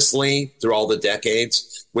tremendously through all the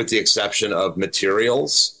decades, with the exception of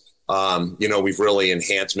materials. We've really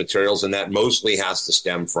enhanced materials, and that mostly has to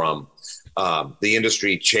stem from the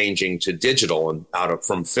industry changing to digital and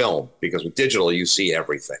from film, because with digital, you see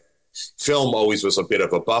everything. Film always was a bit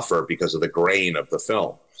of a buffer because of the grain of the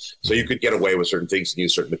film. So you could get away with certain things and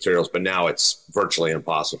use certain materials, but now it's virtually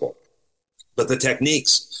impossible. But the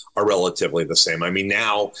techniques are relatively the same. I mean,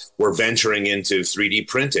 now we're venturing into 3D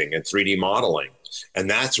printing and 3D modeling, and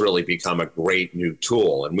that's really become a great new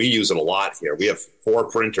tool. And we use it a lot here. We have 4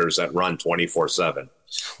 printers that run 24/7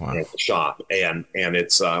 at the shop. And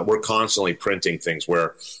it's, we're constantly printing things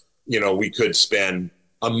where, we could spend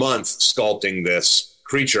a month sculpting this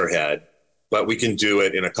creature head, but we can do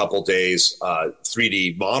it in a couple days,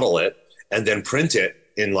 3D model it, and then print it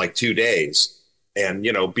in like 2 days. And,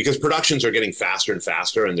 because productions are getting faster and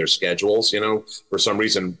faster in their schedules, for some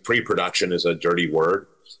reason, pre-production is a dirty word.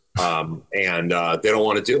 And they don't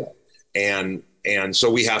want to do it. And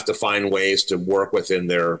so we have to find ways to work within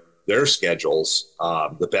their schedules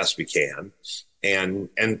the best we can, and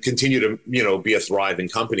continue to, be a thriving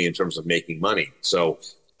company in terms of making money. So,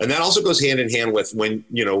 and that also goes hand in hand with when,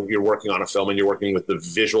 you're working on a film and you're working with the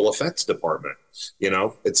visual effects department.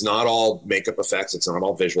 It's not all makeup effects. It's not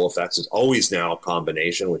all visual effects. It's always now a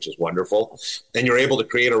combination, which is wonderful. And you're able to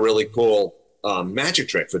create a really cool magic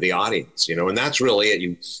trick for the audience, and that's really it.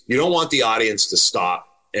 You don't want the audience to stop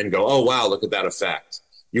and go, oh, wow, look at that effect.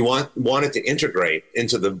 You want it to integrate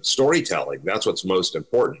into the storytelling. That's what's most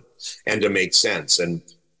important, and to make sense. And,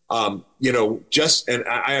 and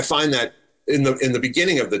I find that in the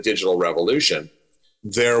beginning of the digital revolution,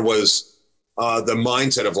 there was the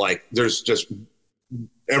mindset of like, there's just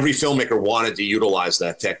every filmmaker wanted to utilize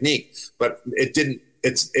that technique, but it didn't,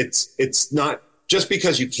 it's not just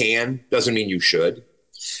because you can doesn't mean you should.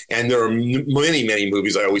 And there are many, many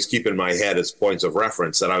movies I always keep in my head as points of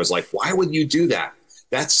reference that I was like, why would you do that?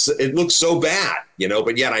 It looks so bad,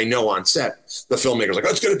 but yet I know on set, the filmmaker's like, oh,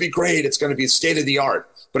 it's going to be great. It's going to be state of the art,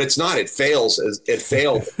 but it's not. It failed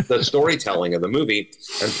the storytelling of the movie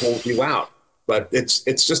and pulls you out. But it's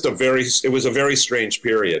just it was a very strange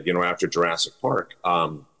period, after Jurassic Park.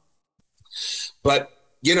 But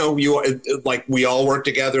we all work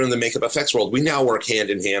together in the makeup effects world. We now work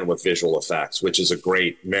hand in hand with visual effects, which is a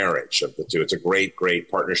great marriage of the two. It's a great, great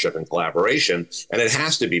partnership and collaboration. And it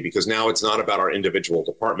has to be, because now it's not about our individual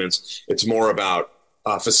departments. It's more about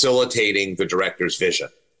facilitating the director's vision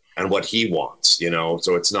and what he wants,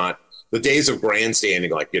 so it's not the days of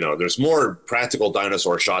grandstanding, like, there's more practical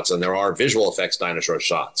dinosaur shots than there are visual effects dinosaur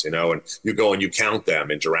shots, and you go and you count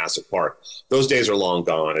them in Jurassic Park. Those days are long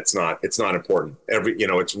gone. It's not important.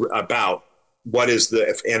 It's about what is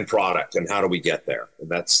the end product and how do we get there. And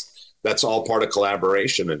that's all part of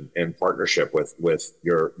collaboration and partnership with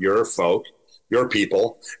your folk, your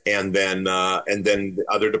people, and then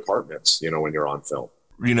other departments, when you're on film.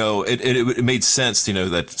 It made sense,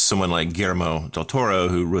 that someone like Guillermo del Toro,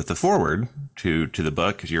 who wrote the foreword to the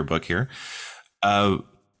book, to your book here, who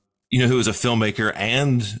is a filmmaker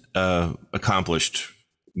and accomplished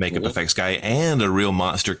makeup effects guy and a real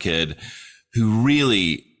monster kid, who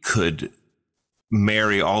really could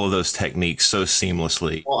marry all of those techniques so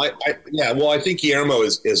seamlessly. Well, I think Guillermo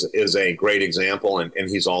is a great example, and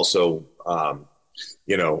he's also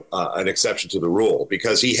an exception to the rule,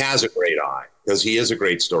 because he has a great eye, because he is a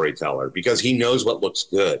great storyteller, because he knows what looks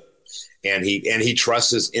good, and he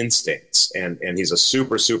trusts his instincts, and he's a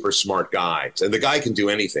super, super smart guy. And the guy can do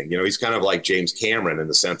anything. He's kind of like James Cameron in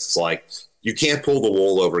the sense it's like, you can't pull the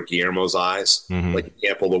wool over Guillermo's eyes. Mm-hmm. Like you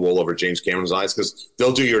can't pull the wool over James Cameron's eyes, because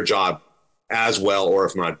they'll do your job as well, or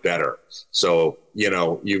if not better. So,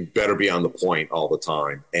 you better be on the point all the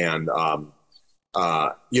time. And,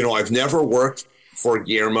 I've never worked for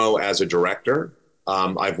Guillermo as a director.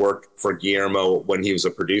 I've worked for Guillermo when he was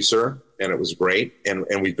a producer, and it was great. And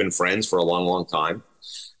we've been friends for a long, long time.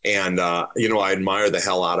 And, I admire the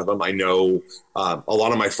hell out of him. I know a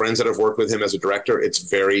lot of my friends that have worked with him as a director, it's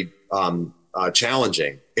very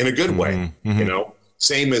challenging in a good way, mm-hmm.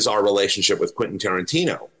 Same as our relationship with Quentin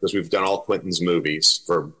Tarantino, because we've done all Quentin's movies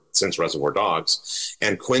since Reservoir Dogs.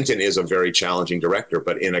 And Quentin is a very challenging director,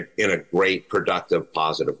 but in a great, productive,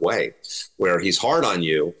 positive way, where he's hard on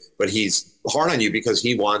you, but he's hard on you because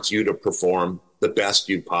he wants you to perform the best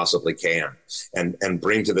you possibly can and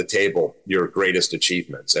bring to the table your greatest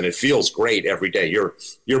achievements. And it feels great every day.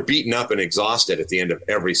 You're beaten up and exhausted at the end of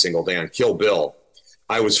every single day. On Kill Bill,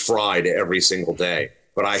 I was fried every single day,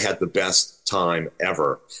 but I had the best time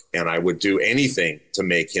ever. And I would do anything to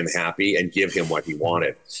make him happy and give him what he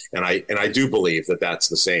wanted. And I do believe that that's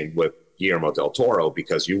the same with Guillermo del Toro,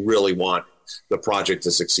 because you really want the project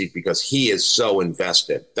to succeed because he is so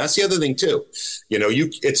invested. That's the other thing too.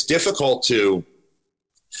 It's difficult to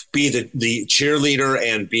be the cheerleader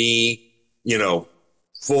and be,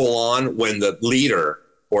 full on when the leader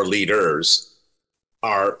or leaders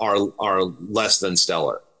are less than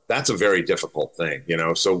stellar. That's a very difficult thing, you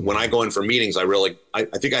know? So when I go in for meetings, I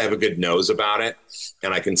think I have a good nose about it,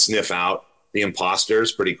 and I can sniff out the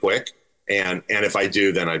imposters pretty quick. And if I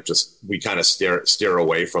do, then we kind of steer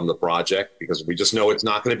away from the project, because we just know it's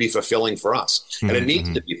not going to be fulfilling for us. And it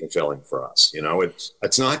needs to be fulfilling for us. You know,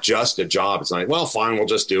 it's not just a job. It's not, well, fine, we'll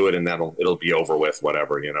just do it and it'll be over with,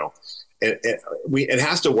 whatever, you know. It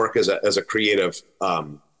has to work as a creative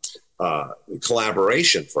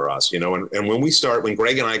collaboration for us, you know. And when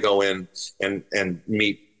Greg and I go in and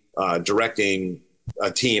meet directing a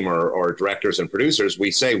team or directors and producers,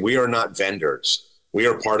 we say we are not vendors. We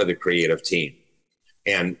are part of the creative team.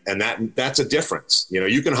 And that's a difference. You know,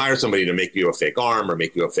 you can hire somebody to make you a fake arm or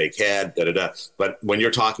make you a fake head, but when you're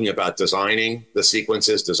talking about designing the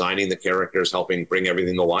sequences, designing the characters, helping bring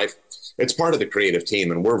everything to life, it's part of the creative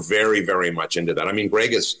team. And we're very, very much into that. I mean,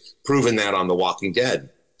 Greg has proven that on The Walking Dead,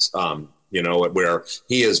 you know, where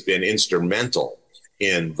he has been instrumental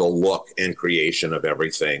in the look and creation of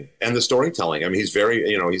everything and the storytelling. I mean, he's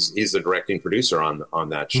the directing producer on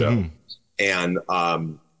that show. Mm-hmm. And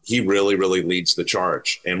he really, really leads the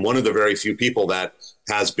charge. And one of the very few people that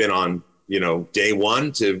has been on, you know, day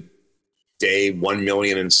 1 to day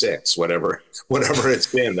 1,000,006, whatever it's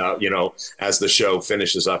been, you know, as the show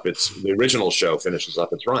finishes up, the original show finishes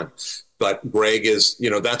up its run. But Greg is, you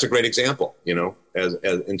know, that's a great example, you know, as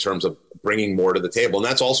in terms of bringing more to the table. And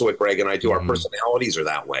that's also what Greg and I do. Our personalities are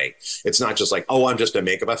that way. It's not just like, oh, I'm just a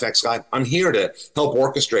makeup effects guy. I'm here to help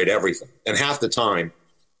orchestrate everything. And half the time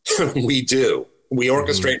we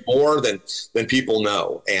orchestrate more than people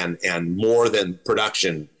know, and more than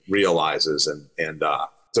production realizes. And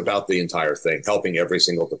it's about the entire thing, helping every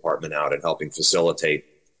single department out and helping facilitate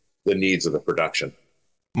the needs of the production.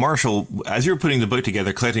 Marshall, as you're putting the book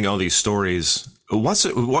together, collecting all these stories, what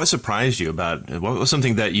surprised you about it? What was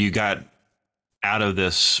something that you got out of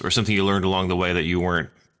this, or something you learned along the way that you weren't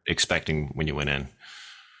expecting when you went in?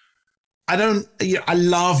 I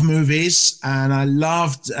love movies and I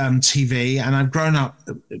loved TV, and I've grown up,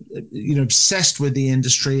 you know, obsessed with the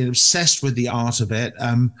industry and obsessed with the art of it.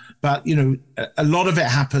 But, you know, a lot of it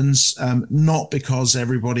happens not because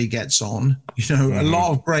everybody gets on. You know, a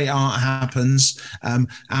lot of great art happens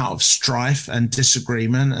out of strife and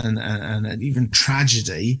disagreement and even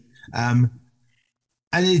tragedy. And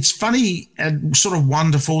it's funny and sort of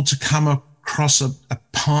wonderful to come across a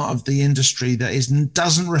part of the industry that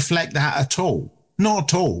doesn't reflect that at all.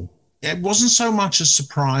 Not at all. It wasn't so much a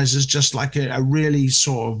surprise as just like a really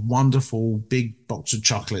sort of wonderful big box of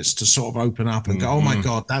chocolates to sort of open up and go, oh my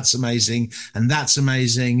God, that's amazing. And that's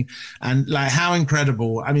amazing. And like, how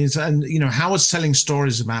incredible. I mean, and you know, Howard's telling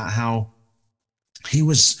stories about how he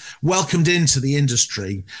was welcomed into the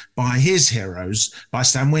industry by his heroes, by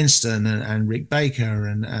Stan Winston and Rick Baker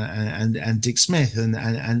and Dick Smith.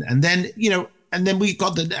 And then, you know, and then we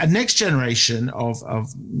got a next generation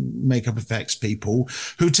of makeup effects people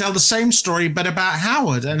who tell the same story, but about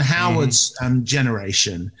Howard and Howard's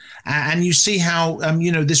generation. And you see how,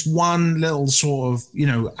 you know, this one little sort of, you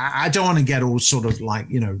know, I don't want to get all sort of like,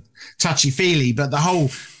 you know, touchy-feely, but the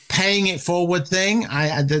whole paying it forward thing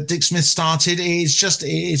that Dick Smith started, it's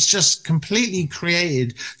just completely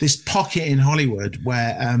created this pocket in Hollywood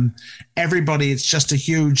where everybody, it's just a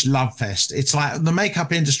huge love fest. It's like the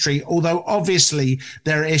makeup industry, although obviously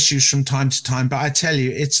there are issues from time to time, but I tell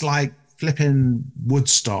you, it's like flipping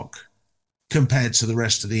Woodstock compared to the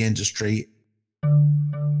rest of the industry.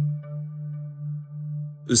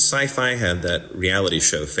 Sci-Fi had that reality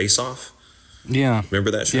show Face Off. Yeah.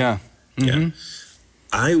 Remember that show? Yeah. Yeah.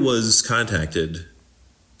 I was contacted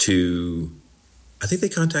I think they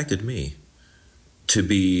contacted me to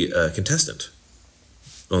be a contestant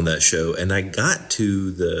on that show. And I got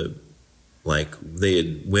to they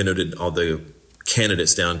had winnowed all the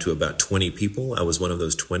candidates down to about 20 people. I was one of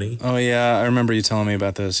those 20. Oh, yeah. I remember you telling me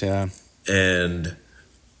about this. Yeah. And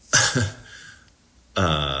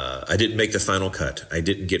I didn't make the final cut. I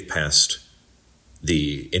didn't get past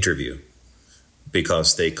the interview,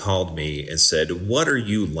 because they called me and said, what are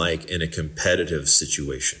you like in a competitive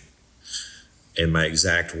situation? And my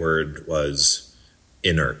exact word was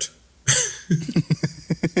inert.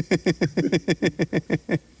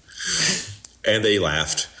 And they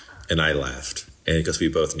laughed, and I laughed. And because we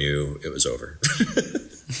both knew it was over.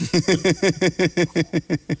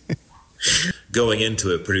 Going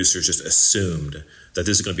into it, producers just assumed that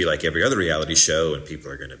this is going to be like every other reality show, and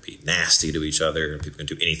people are going to be nasty to each other, and people are going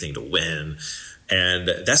to do anything to win. And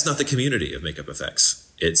that's not the community of makeup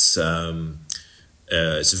effects. It's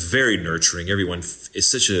very nurturing. Everyone is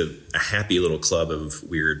such a happy little club of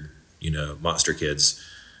weird monster kids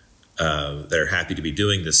that are happy to be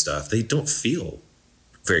doing this stuff, they don't feel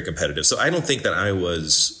very competitive. So I don't think that I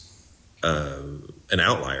was an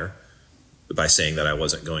outlier by saying that I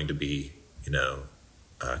wasn't going to be,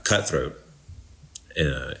 cutthroat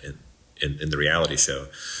in the reality show,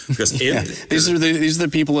 because these are the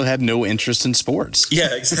people who had no interest in sports.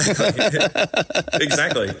 Yeah, exactly.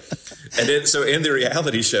 Exactly. And then, so in the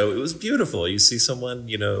reality show, it was beautiful. You see someone,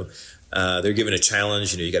 they're given a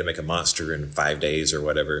challenge. You got to make a monster in 5 days or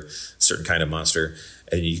whatever, certain kind of monster,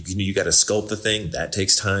 and you got to sculpt the thing. That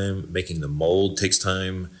takes time. Making the mold takes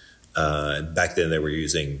time. And back then, they were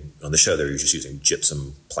on the show, they were just using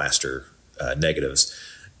gypsum plaster negatives,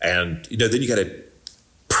 and then you got to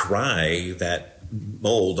pry that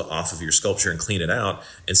mold off of your sculpture and clean it out.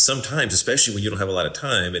 And sometimes, especially when you don't have a lot of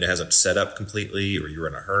time and it hasn't set up completely or you're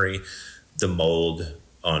in a hurry, the mold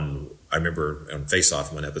I remember on Face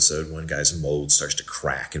Off, one episode, one guy's mold starts to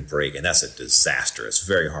crack and break, and that's a disaster. It's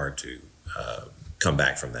very hard to come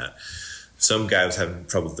back from that. Some guy was having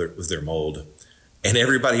trouble with their mold, and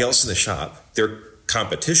everybody else in the shop, their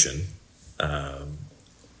competition,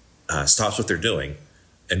 stops what they're doing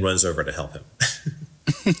and runs over to help him.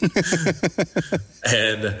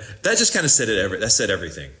 And that just kind of said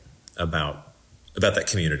everything about that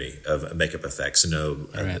community of makeup effects.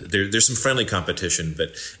 Right. There's some friendly competition,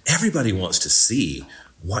 but everybody wants to see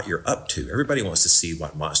what you're up to. Everybody wants to see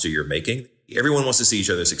what monster you're making. Everyone wants to see each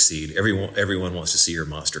other succeed. Everyone wants to see your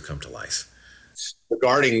monster come to life.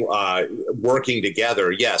 Regarding working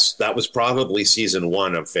together, yes, that was probably season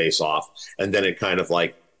 1 of Face Off, and then it kind of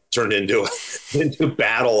turned into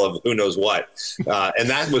battle of who knows what. And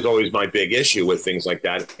that was always my big issue with things like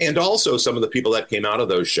that. And also some of the people that came out of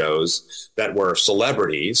those shows that were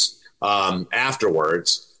celebrities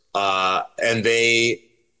afterwards. And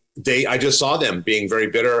I just saw them being very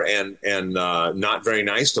bitter and not very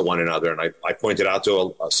nice to one another. And I pointed out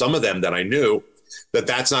to some of them that I knew that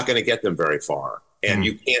that's not going to get them very far. And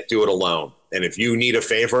you can't do it alone. And if you need a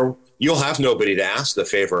favor, you'll have nobody to ask the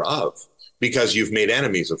favor of, because you've made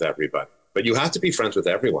enemies with everybody. But you have to be friends with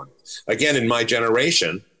everyone. Again, in my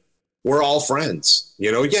generation, we're all friends.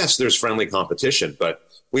 Yes, there's friendly competition, but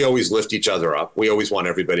we always lift each other up. We always want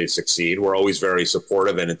everybody to succeed. We're always very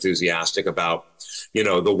supportive and enthusiastic about,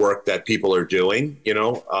 the work that people are doing,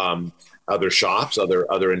 other shops,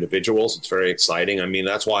 other individuals. It's very exciting. I mean,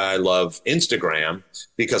 that's why I love Instagram,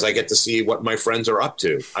 because I get to see what my friends are up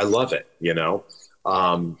to. I love it,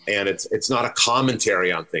 and it's not a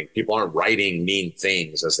commentary on things. People aren't writing mean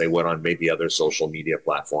things as they would on maybe other social media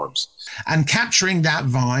platforms. And capturing that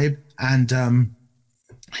vibe and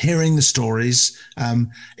hearing the stories,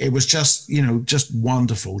 it was just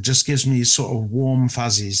wonderful. Just gives me sort of warm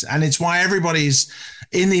fuzzies. And it's why everybody's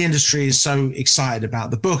in the industry is so excited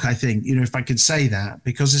about the book, I think, if I could say that,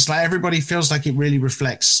 because it's like everybody feels like it really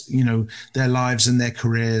reflects, their lives and their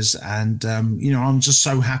careers. And, I'm just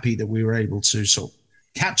so happy that we were able to sort of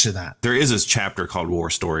capture that. There is this chapter called War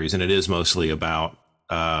Stories, and it is mostly about,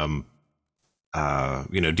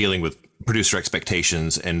 dealing with producer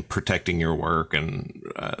expectations and protecting your work and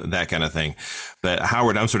that kind of thing. But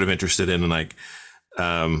Howard, I'm sort of interested in I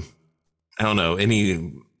don't know,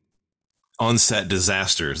 any on-set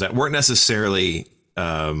disasters that weren't necessarily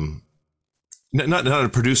not a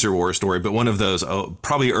producer war story, but one of those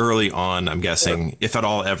probably early on, I'm guessing, if at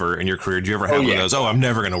all ever in your career. Do you ever have one of those? Oh, I'm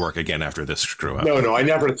never going to work again after this screw up. No, I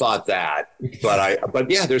never thought that. But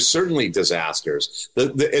yeah, there's certainly disasters.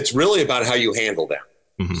 It's really about how you handle them.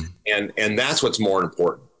 Mm-hmm. And that's what's more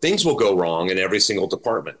important. Things will go wrong in every single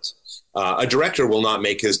department. A director will not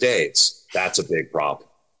make his days. That's a big problem.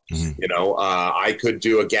 Mm-hmm. I could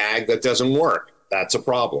do a gag that doesn't work. That's a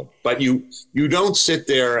problem. But you don't sit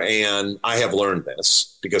there, and I have learned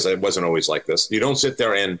this because it wasn't always like this. You don't sit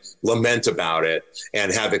there and lament about it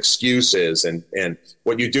and have excuses. And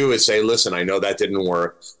what you do is say, listen, I know that didn't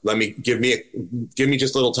work. Give me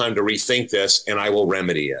just a little time to rethink this, and I will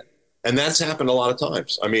remedy it. And that's happened a lot of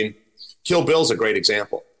times. I mean, Kill Bill's a great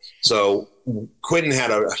example. So Quentin had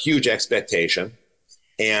a huge expectation.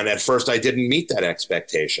 And at first I didn't meet that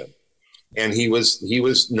expectation. And he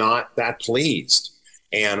was not that pleased.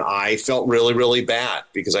 And I felt really, really bad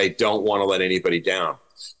because I don't want to let anybody down.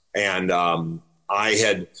 And I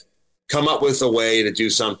had come up with a way to do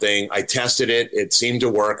something. I tested it. It seemed to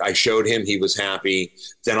work. I showed him. He was happy.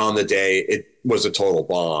 Then on the day, it was a total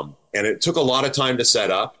bomb. And it took a lot of time to set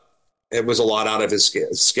up. It was a lot out of his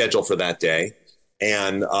schedule for that day.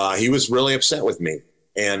 And he was really upset with me.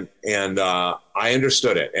 And I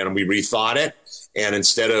understood it. And we rethought it. And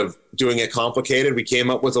instead of doing it complicated, we came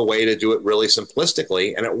up with a way to do it really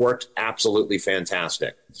simplistically, and it worked absolutely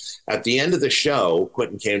fantastic. At the end of the show,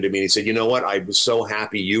 Quentin came to me and he said, you know what? I was so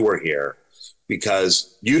happy you were here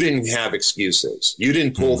because you didn't have excuses. You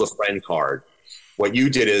didn't pull the friend card. What you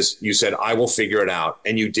did is you said, I will figure it out.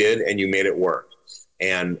 And you did, and you made it work.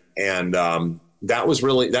 And that was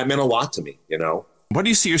really, that meant a lot to me, you know? What do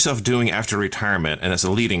you see yourself doing after retirement? And that's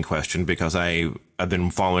a leading question because I've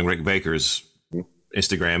been following Rick Baker's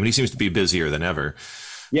Instagram, and he seems to be busier than ever.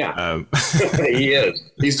 Yeah, he is.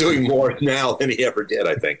 He's doing more now than he ever did,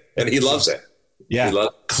 I think. And he loves it. Yeah,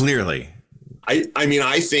 clearly. I mean,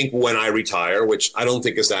 I think when I retire, which I don't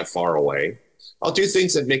think is that far away, I'll do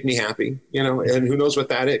things that make me happy, you know, and who knows what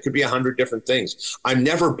that is. It could be 100 different things. I'm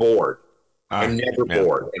never bored. I'm never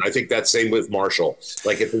bored. And I think that's same with Marshall.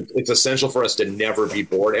 Like it's essential for us to never be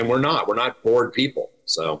bored. And we're not bored people.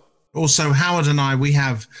 So also Howard and I,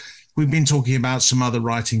 we've been talking about some other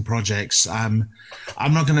writing projects. I'm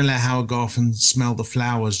not going to let Howard go off and smell the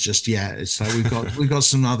flowers just yet. It's like we've got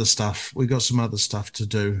some other stuff. We've got some other stuff to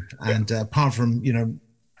do. And apart from, you know,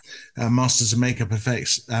 Masters of Makeup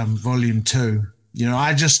Effects, Volume 2, you know,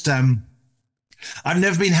 I've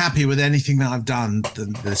never been happy with anything that I've done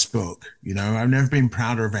than this book. You know, I've never been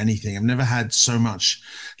prouder of anything. I've never had so much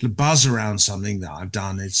buzz around something that I've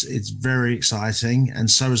done. It's very exciting. And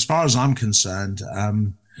so as far as I'm concerned,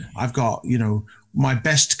 I've got, you know, my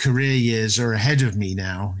best career years are ahead of me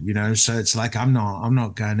now, you know, so it's like I'm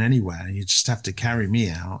not going anywhere. You just have to carry me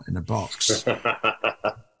out in a box.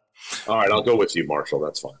 All right, I'll go with you, Marshall.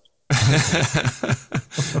 That's fine.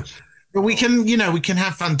 But we can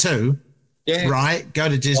have fun too. Yeah. Right? Go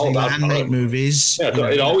to Disneyland, make movies. Yeah,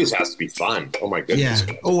 it always has to be fun. Oh my goodness.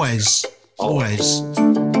 Yeah, always.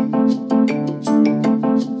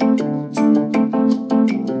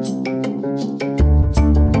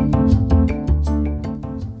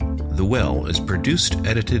 The Well is produced,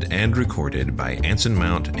 edited, and recorded by Anson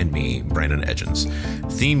Mount and me, Brandon Edgens.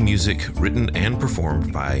 Theme music written and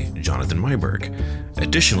performed by Jonathan Myberg.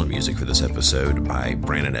 Additional music for this episode by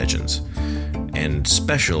Brandon Edgens. And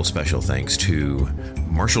special thanks to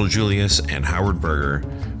Marshall Julius and Howard Berger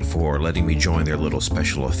for letting me join their little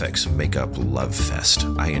special effects makeup love fest.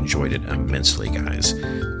 I enjoyed it immensely, guys.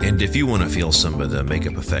 And if you want to feel some of the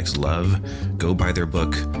makeup effects love, go buy their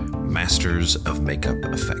book, Masters of Makeup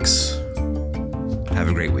Effects. Have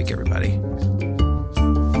a great week, everybody.